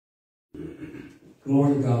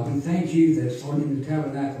Glory to God. We thank you that's starting the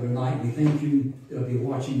tabernacle tonight. We thank you that'll be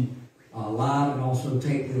watching live and also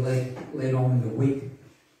take the later on in the week.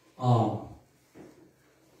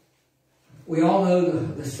 We all know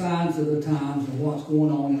the signs of the times and what's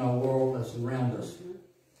going on in our world that's around us.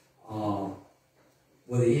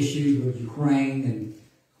 With the issues with Ukraine and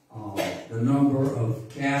the number of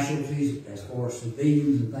casualties as far as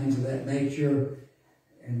civilians and things of that nature,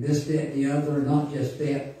 and this, that, and the other. Not just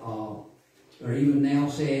that, they're even now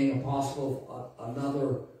saying a possible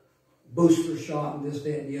another booster shot and this,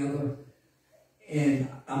 that, and the other. And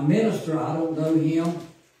a minister, I don't know him,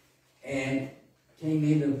 and came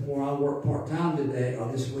in before I worked part-time today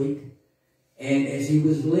or this week, and as he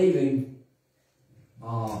was leaving,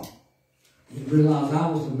 he realized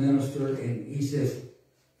I was the minister, and he says,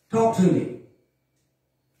 "Talk to me."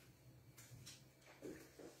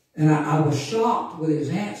 And I was shocked with his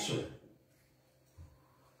answer.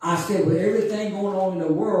 I said, with everything going on in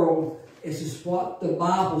the world, this is what the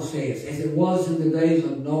Bible says, as it was in the days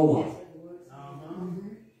of Noah.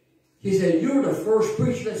 He said, "You're the first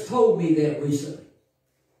preacher that's told me that recently."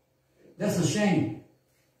 That's a shame.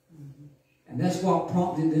 And that's what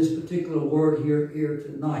prompted this particular word here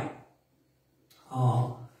tonight.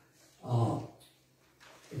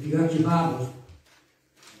 If you got your Bibles,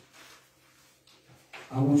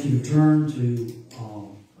 I want you to turn to,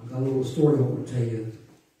 I've got a little story I want to tell you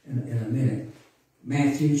in a minute.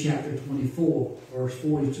 Matthew chapter 24, verse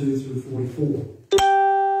 42 through 44.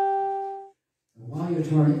 And while you're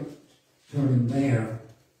turning there,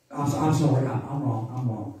 I'm sorry, I'm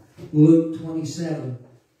wrong. Luke 27,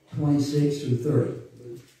 26 through 30.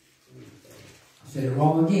 I said it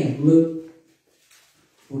wrong again. Luke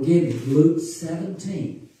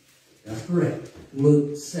 17. That's correct.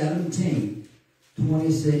 Luke 17,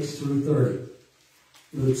 26 through 30.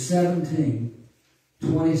 Luke 17,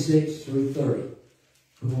 26 through 30.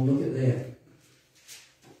 We're going to look at that.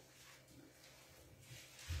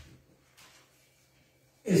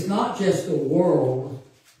 It's not just the world.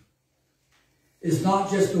 It's not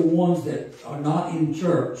just the ones that are not in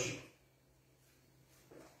church.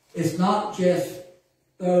 It's not just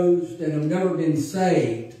those that have never been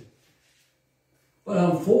saved. But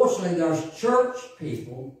unfortunately, there's church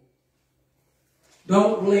people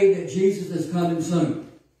don't believe that Jesus is coming soon.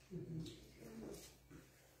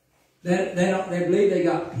 They believe they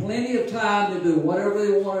got plenty of time to do whatever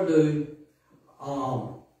they want to do.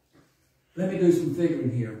 Let me do some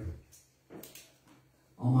figuring here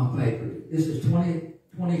on my paper. This is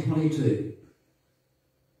 2022.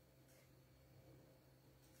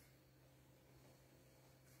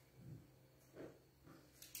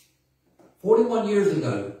 41 years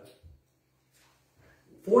ago,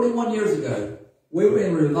 we were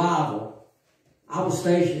in revival. I was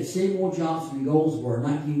stationed at Seymour Johnson in Goldsboro in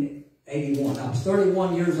 1981. I was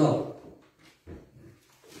 31 years old.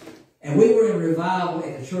 And we were in revival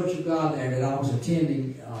at the Church of God there that I was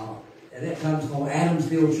attending. At that time it was called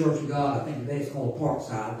Adamsville Church of God. I think today it's called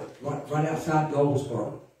Parkside, but right outside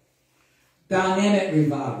Goldsboro. Dynamic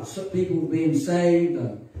revival. So people were being saved.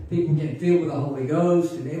 People getting filled with the Holy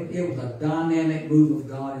Ghost. And it was a dynamic move of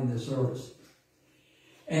God in the service.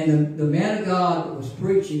 And the man of God that was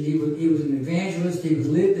preaching, he was an evangelist. He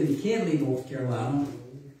lived in Kinley, North Carolina.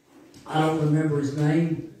 I don't remember his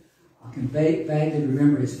name. I can vaguely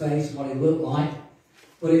remember his face, what he looked like.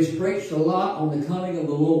 But he's preached a lot on the coming of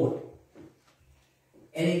the Lord.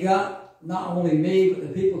 And he got not only me, but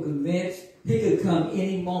the people convinced he could come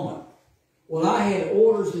any moment. Well, I had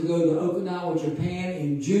orders to go to Okinawa, Japan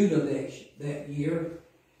in June of that year.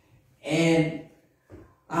 And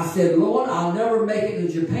I said, "Lord, I'll never make it to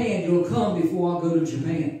Japan. You'll come before I go to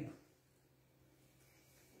Japan."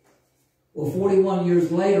 Well, 41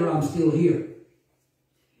 years later, I'm still here.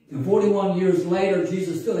 And 41 years later,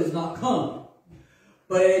 Jesus still has not come.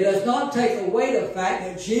 But it does not take away the fact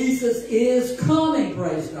that Jesus is coming,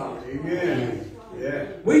 praise God. Amen. Yeah.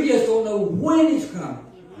 We just don't know when He's coming.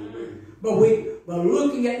 But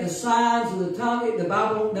looking at the signs of the time, the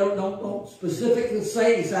Bible don't specifically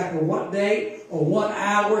say exactly what day or what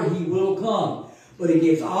hour He will come. But it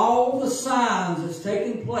gives all the signs that's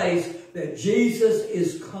taking place that Jesus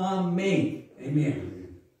is coming.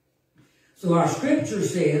 Amen. So our scripture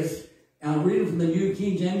says, and I'm reading from the New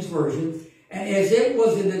King James Version, "And as it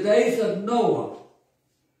was in the days of Noah,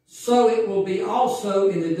 so it will be also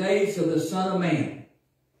in the days of the Son of Man.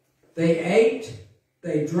 They ate,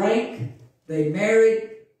 they drank, they married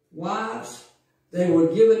wives. They were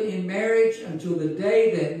given in marriage until the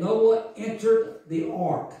day that Noah entered the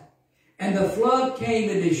ark. And the flood came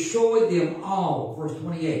and destroyed them all." Verse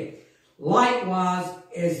 28. likewise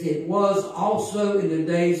as it was also in the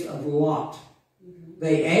days of Lot.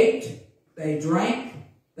 They ate, they drank,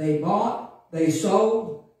 they bought, they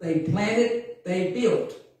sold, they planted, they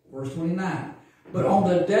built. Verse 29. But on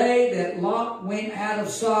the day that Lot went out of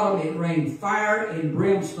Sodom, it rained fire and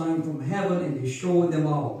brimstone from heaven and destroyed them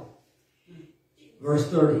all. Verse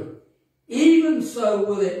 30. Even so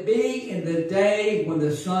will it be in the day when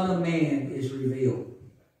the Son of Man is revealed.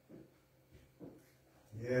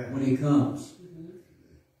 Yeah. When he comes.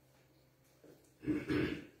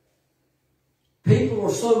 People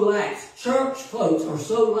are so lax. Church folks are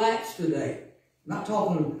so lax today. I'm not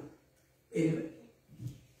talking,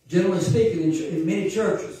 generally speaking, in many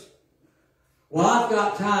churches. Well, I've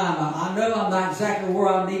got time. I know I'm not exactly where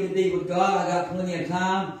I need to be with God. I got plenty of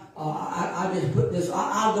time. I just put this,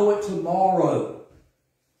 I'll do it tomorrow.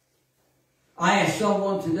 I asked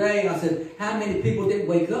someone today, I said, how many people didn't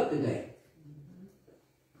wake up today?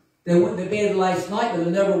 They went to bed last night, but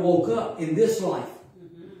they never woke up in this life.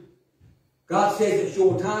 God says it's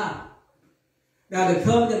your time. Now, the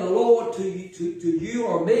coming of the Lord to you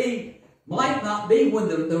or me might not be when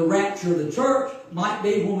the rapture of the church, might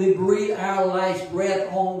be when we breathe our last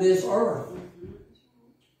breath on this earth.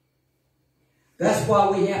 That's why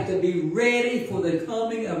we have to be ready for the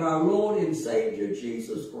coming of our Lord and Savior,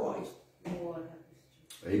 Jesus Christ.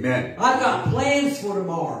 Amen. I've got plans for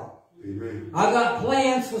tomorrow. Amen. I've got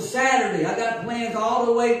plans for Saturday. I've got plans all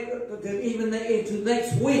the way to even into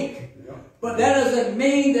next week. Yeah. But that doesn't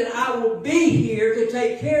mean that I will be here to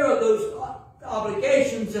take care of those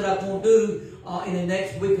obligations that I'm going to do in the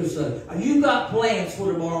next week or so. You got plans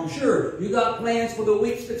for tomorrow, I'm sure. You got plans for the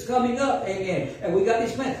weeks that's coming up. Amen. And we got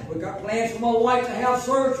these plans. We got plans for my wife to have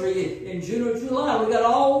surgery in June or July. We got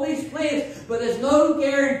all these plans. But there's no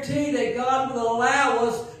guarantee that God will allow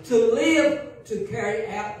us to live to carry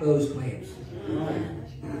out those plans. Right.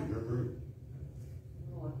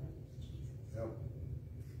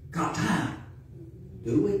 Got time.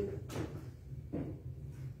 Do we?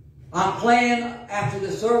 I plan after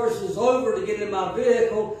the service is over to get in my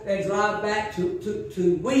vehicle and drive back to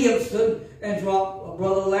Williamston and drop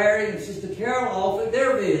Brother Larry and Sister Carol off at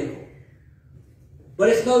their vehicle. But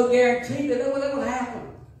it's no guarantee that that would happen.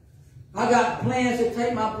 I got plans to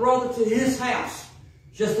take my brother to his house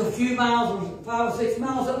just a few miles, or 5 or 6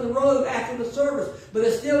 miles up the road after the service. But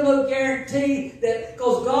there's still no guarantee that,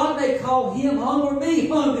 because God may call him home or me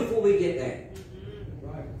home before we get there.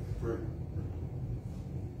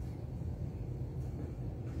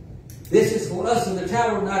 This is for us in the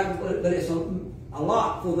tabernacle, but it's a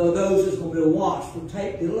lot for those that's going to be watched, will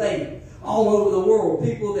take delay all over the world.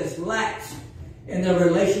 People that's lax in their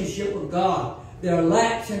relationship with God. They're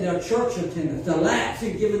lax in their church attendance. They're lax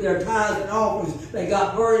in giving their tithes and offerings. They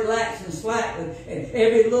got very lax and slack. And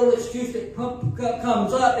every little excuse that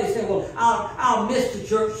comes up, they say, well, I'll miss the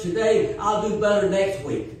church today. I'll do better next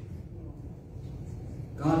week.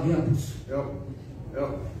 God help us. Yep.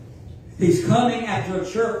 He's coming after a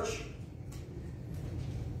church.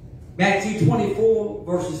 Matthew 24,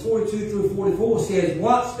 verses 42 through 44 says,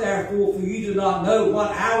 watch therefore, for you do not know what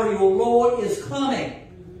hour your Lord is coming.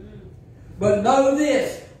 But know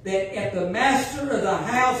this, that if the master of the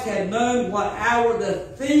house had known what hour the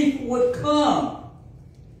thief would come,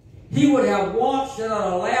 he would have watched and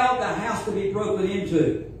not allowed the house to be broken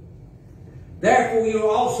into. Therefore you will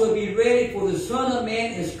also be ready, for the Son of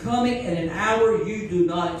Man is coming in an hour you do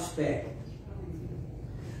not expect.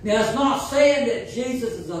 Now, it's not saying that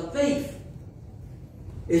Jesus is a thief.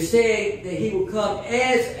 It's saying that he will come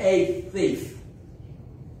as a thief.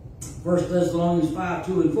 1 Thessalonians 5,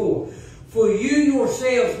 2 and 4. For you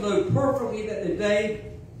yourselves know perfectly that the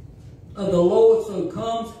day of the Lord so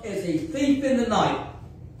comes as a thief in the night.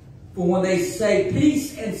 For when they say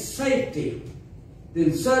peace and safety,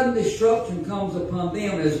 then sudden destruction comes upon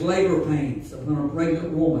them as labor pains upon a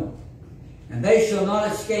pregnant woman. And they shall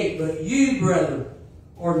not escape, but you, brethren,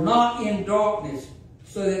 are not in darkness,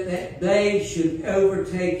 so that day should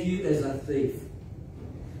overtake you as a thief.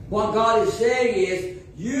 What God is saying is,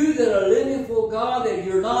 you that are living for God, that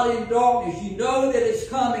you're not in darkness, you know that it's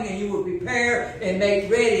coming and you will prepare and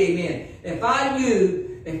make ready. Amen. If I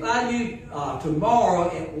knew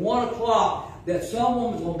tomorrow at 1 o'clock that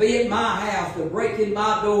someone was going to be at my house to break in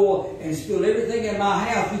my door and steal everything in my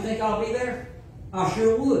house, you think I'll be there? I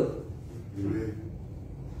sure would. Amen.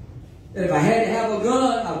 And if I had to have a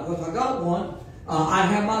gun, because I got one, I'd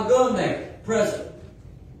have my gun there, present.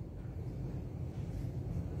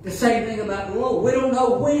 The same thing about the Lord. We don't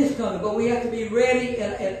know when He's coming, but we have to be ready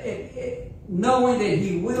and knowing that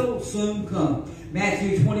He will soon come.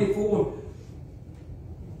 Matthew 24,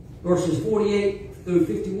 verses 48 through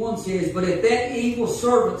 51 says, but if that evil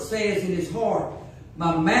servant says in his heart,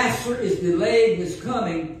 my master is delayed in his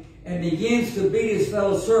coming, and begins to beat his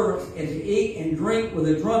fellow servants and to eat and drink with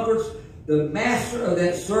the drunkards, the master of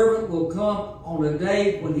that servant will come on a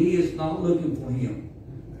day when he is not looking for him,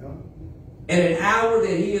 at an hour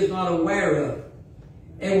that he is not aware of,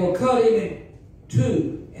 and will cut him in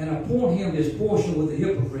two and appoint him his portion with the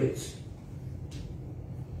hypocrites.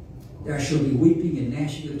 There shall be weeping and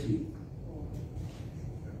gnashing of teeth.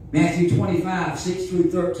 Matthew 25, 6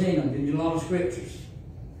 through 13. I'm giving you a lot of scriptures.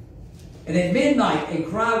 And at midnight a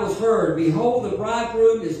cry was heard, behold, the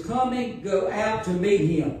bridegroom is coming, go out to meet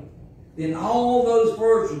him. Then all those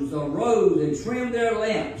virgins arose and trimmed their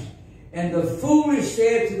lamps. And the foolish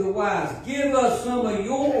said to the wise, give us some of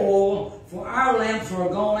your oil, for our lamps are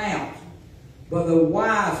gone out. But the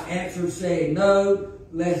wise answered, saying, no,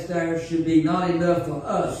 lest there should be not enough for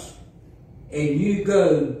us. And you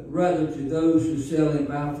go rather to those who sell and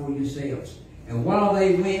buy for yourselves. And while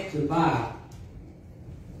they went to buy,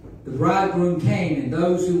 the bridegroom came, and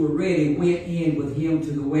those who were ready went in with him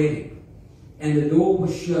to the wedding. And the door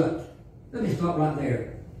was shut. Let me stop right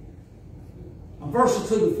there. A verse or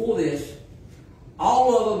two before this,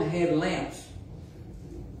 all of them had lamps.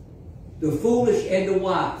 The foolish and the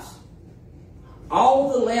wise.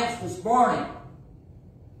 All the lamps was burning.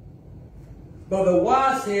 But the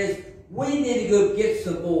wise says, we need to go get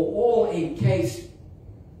some more oil in case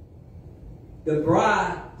the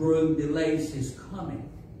bridegroom delays his coming.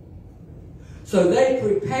 So they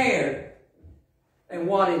prepared. And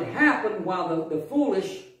what had happened while the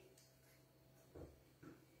foolish,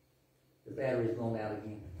 the battery's gone out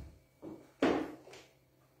again.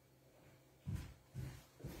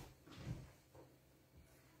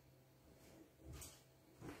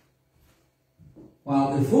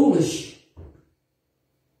 While the foolish,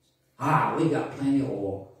 we got plenty of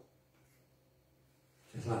oil.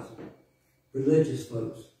 Just like religious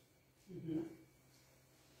folks.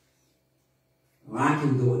 Well, I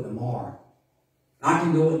can do it tomorrow. I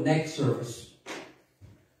can do it next service.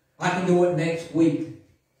 I can do it next week.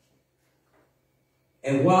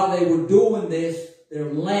 And while they were doing this, their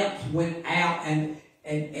lamps went out, and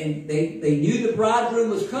they knew the bridegroom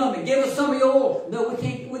was coming. Give us some of your oil. No, we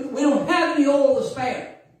can't. We don't have any oil to spare.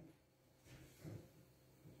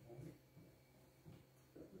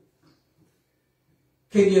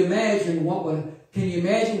 Can you imagine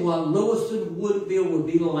what Lewiston Woodville would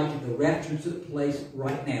be like if the rapture took place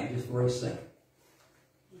right now, just for a second?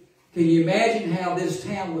 Can you imagine how this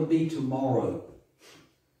town would be tomorrow?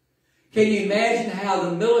 Can you imagine how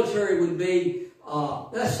the military would be?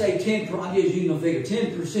 Let's say 10%, I'm just using a figure,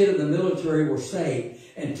 10% of the military were saved,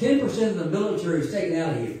 and 10% of the military is taken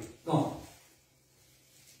out of here, gone.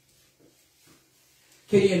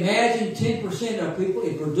 Can you imagine 10% of people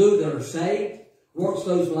in Purdue that are saved, works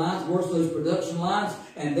those lines, works those production lines,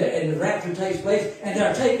 and the rapture takes place, and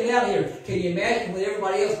they're taken out of here? Can you imagine when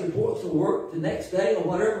everybody else reports to work the next day or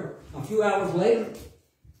whatever, a few hours later?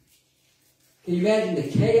 Can you imagine the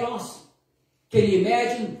chaos? Can you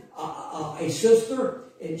imagine a sister,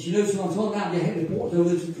 and she knows what I'm talking about, they have to report to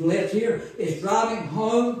the left here, is driving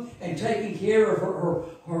home and taking care of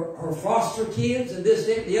her foster kids and this,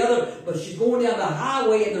 that, and the other, but she's going down the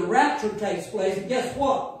highway and the rapture takes place, and guess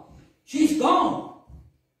what? She's gone.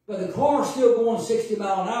 But the car's still going 60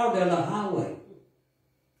 miles an hour down the highway.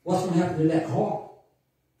 What's going to happen to that car?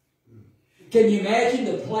 Can you imagine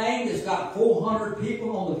the plane that's got 400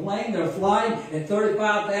 people on the plane? They're flying at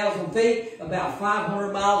 35,000 feet, about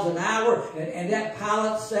 500 miles an hour, and that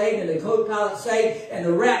pilot's saved and the co-pilot's saved, and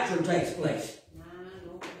the rapture takes place.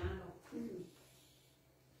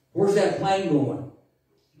 Where's that plane going?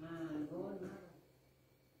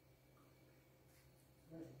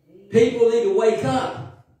 People need to wake up.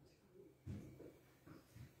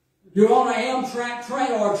 You're on an Amtrak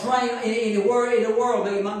train or a train in the world.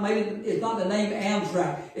 Maybe it's not the name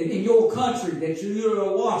Amtrak. In your country that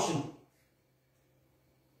you're watching.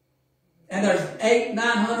 And there's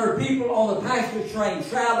 800-900 people on the passenger train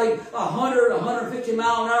traveling 150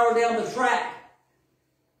 miles an hour down the track.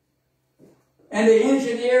 And the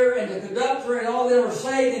engineer and the conductor and all of them are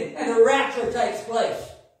saved, and the rapture takes place.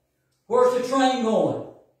 Where's the train going?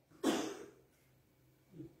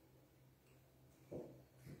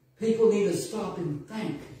 People need to stop and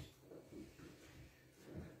think.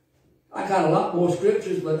 I got a lot more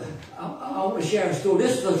scriptures, but I want to share a story.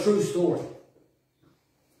 This is a true story.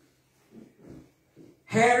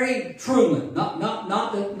 Harry Truman, not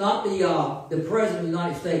the President of the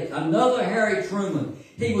United States, another Harry Truman.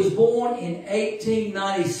 He was born in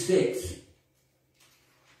 1896.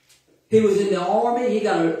 He was in the Army. He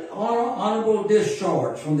got an honorable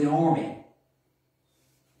discharge from the Army.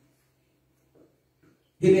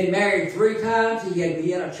 He'd been married 3 times. He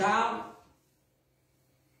had a child.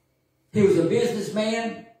 He was a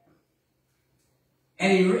businessman.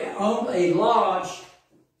 And he owned a lodge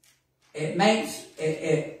at Mount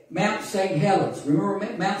St. Helens.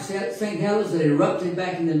 Remember Mount St. Helens that erupted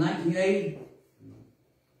back in the 1980?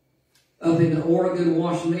 Up in the Oregon,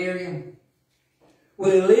 Washington area.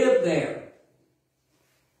 Well, he lived there.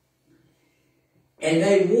 And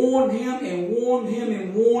they warned him and warned him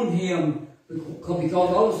and warned him because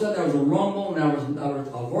all of a sudden there was a rumble and there was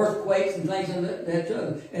earthquakes and things like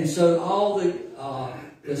that. And so all the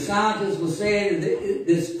scientists were saying that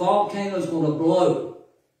this volcano is going to blow.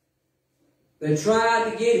 They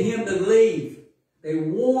tried to get him to leave. They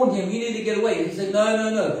warned him, you need to get away. He said,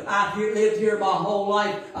 no. I've lived here my whole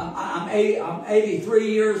life. I'm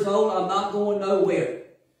 83 years old. I'm not going nowhere.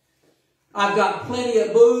 I've got plenty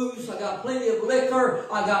of booze. I've got plenty of liquor.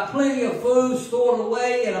 I've got plenty of food stored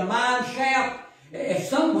away in a mine shaft. If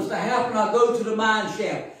something was to happen, I'd go to the mine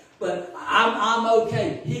shaft. But I'm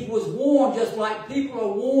okay. He was warned just like people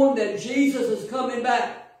are warned that Jesus is coming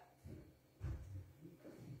back.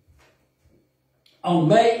 On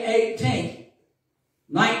May 18th,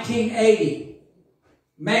 1980,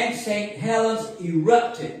 Mount St. Helens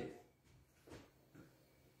erupted.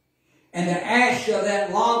 And the ash of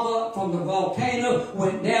that lava from the volcano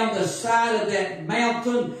went down the side of that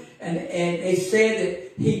mountain. And they said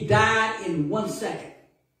that he died in 1 second.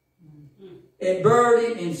 It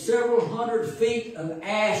buried him in several hundred feet of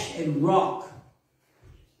ash and rock.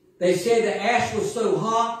 They said the ash was so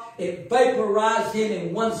hot, it vaporized him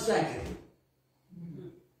in 1 second.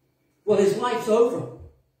 Well, his life's over.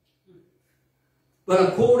 But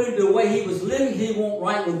according to the way he was living, he won't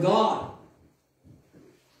right with God.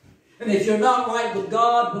 And if you're not right with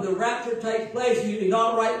God when the rapture takes place, you're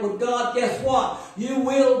not right with God, guess what? You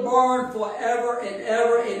will burn forever and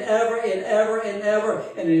ever and ever and ever and ever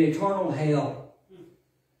in an eternal hell.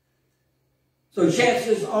 So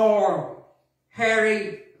chances are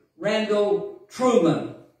Harry Randall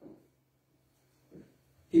Truman,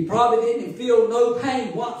 he probably didn't feel no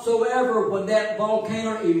pain whatsoever when that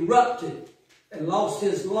volcano erupted and lost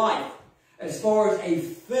his life as far as a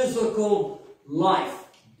physical life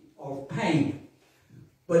or pain.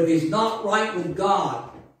 But if he's not right with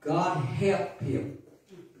God, God help him.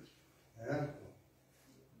 Yeah.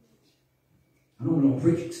 I don't want to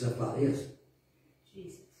preach stuff like this.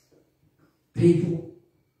 Jesus. People,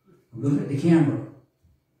 I'm looking at the camera.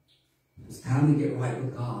 It's time to get right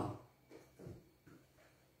with God.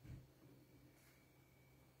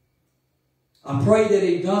 I pray that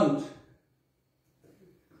he don't.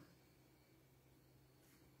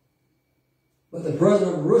 But the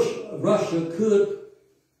president of Russia could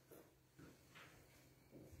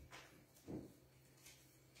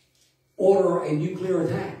order a nuclear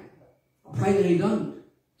attack. I pray that he don't.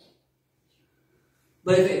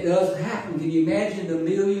 But if it does happen, can you imagine the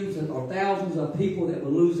millions or thousands of people that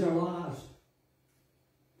will lose their lives?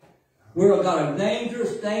 We've got a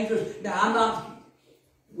dangerous, we've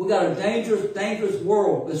got a dangerous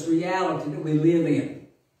world, this reality that we live in.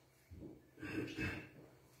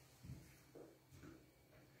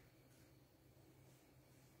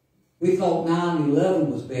 We thought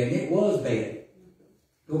 9/11 was bad. It was bad.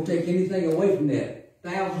 Don't take anything away from that.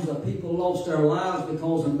 Thousands of people lost their lives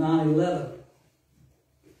because of 9/11.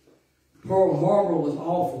 Pearl Harbor was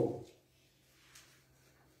awful.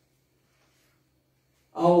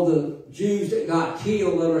 All the Jews that got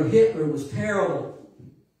killed under Hitler was terrible.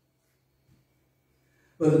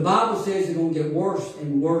 But the Bible says it's going to get worse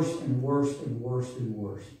and worse and worse and worse and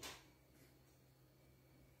worse.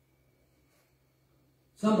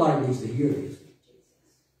 Somebody needs to hear this.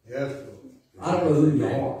 Yes. I don't know who you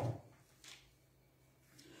are.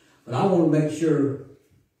 But I want to make sure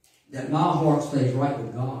that my heart stays right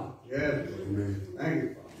with God. Yes. Thank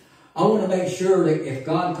you, Father. I want to make sure that if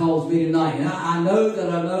God calls me tonight, and I know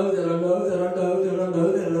that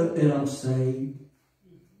I'm saved.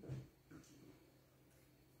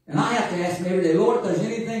 And I have to ask him every day, Lord, if there's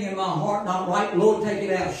anything in my heart not right, Lord, take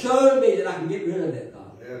it out. Show me that I can get rid of that,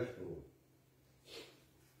 God. Yes, Lord.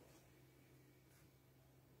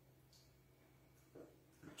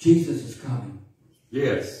 Jesus is coming.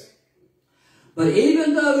 Yes. But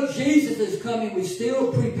even though Jesus is coming, we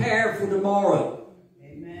still prepare for tomorrow.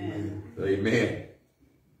 Amen. Amen.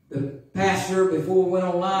 The pastor, before we went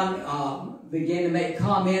online, began to make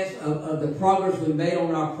comments of the progress we made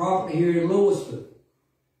on our property here in Lewiston.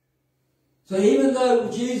 So even though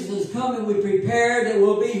Jesus is coming, we prepare that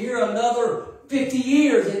we'll be here another 50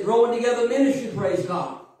 years at Growing Together Ministry, praise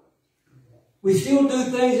God. We still do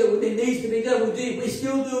things that needs to be done. We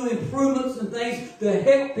still do improvements and things to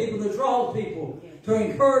help people, to draw people. to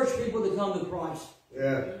encourage people to come to Christ.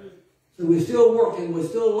 Yeah. So we're still working, we're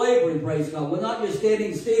still laboring, praise God. We're not just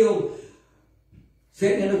standing still,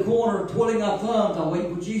 sitting in the corner, twiddling our thumbs, I'm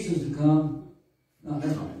waiting for Jesus to come. No,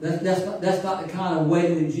 that's not the kind of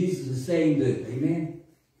waiting that Jesus is saying do. Amen?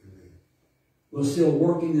 We're still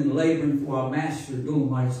working and laboring for our Master, doing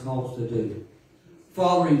what He's called us to do.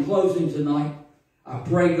 Father, in closing tonight, I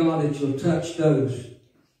pray, God, that you'll touch those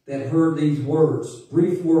that heard these words,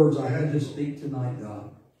 brief words I had to speak tonight,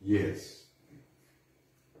 God. Yes.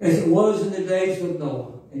 As it was in the days of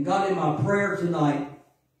Noah. And God, in my prayer tonight,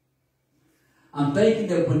 I'm thinking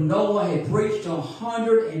that when Noah had preached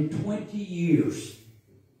 120 years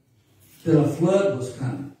that a flood was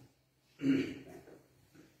coming,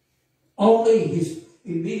 only his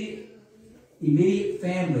immediate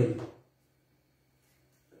family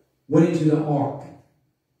went into the ark.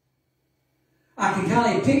 I can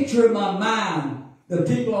kind of picture in my mind the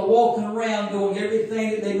people are walking around doing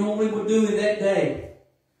everything that they normally would do in that day.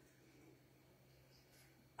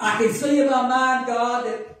 I can see in my mind, God,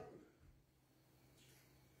 that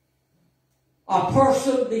a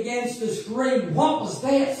person begins to scream, what was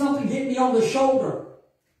that? Something hit me on the shoulder.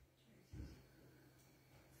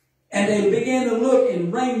 And they begin to look,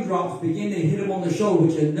 and raindrops begin to hit them on the shoulder,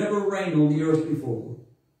 which had never rained on the earth before.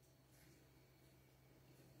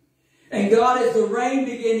 And God, as the rain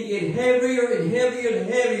began to get heavier and heavier and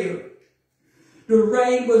heavier, the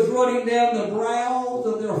rain was running down the brows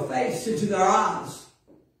of their face into their eyes.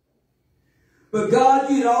 But God,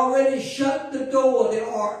 you'd already shut the door of the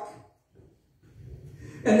ark.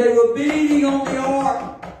 And they were beating on the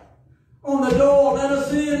ark, on the door, let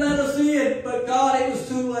us in, let us in. But God, it was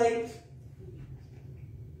too late.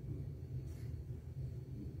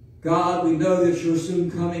 God, we know that you're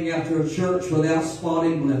soon coming after a church without spot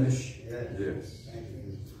and blemish. Yes.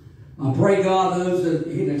 I pray, God, those that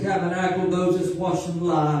in the tabernacle, those that's watching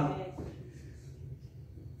live,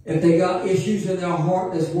 if they got issues in their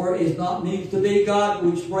heart that's where it not needs to be, God,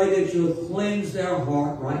 we pray that you'll cleanse their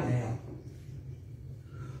heart right now.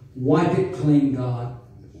 Wipe it clean, God.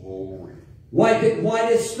 Glory. Wipe it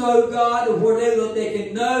white as snow, God, where they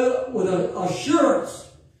can know with assurance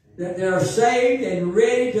that they're saved and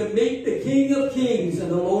ready to meet the King of Kings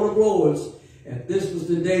and the Lord of Lords. If this was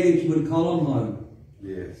the day that you would call them home.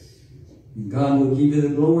 Yes. And God will give you the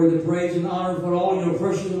glory, the praise, and honor for all in your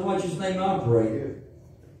precious and righteous name I pray.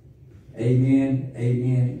 Amen,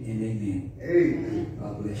 amen, and amen. Amen.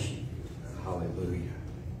 God bless you. Hallelujah.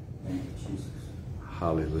 Thank you, Jesus.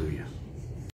 Hallelujah.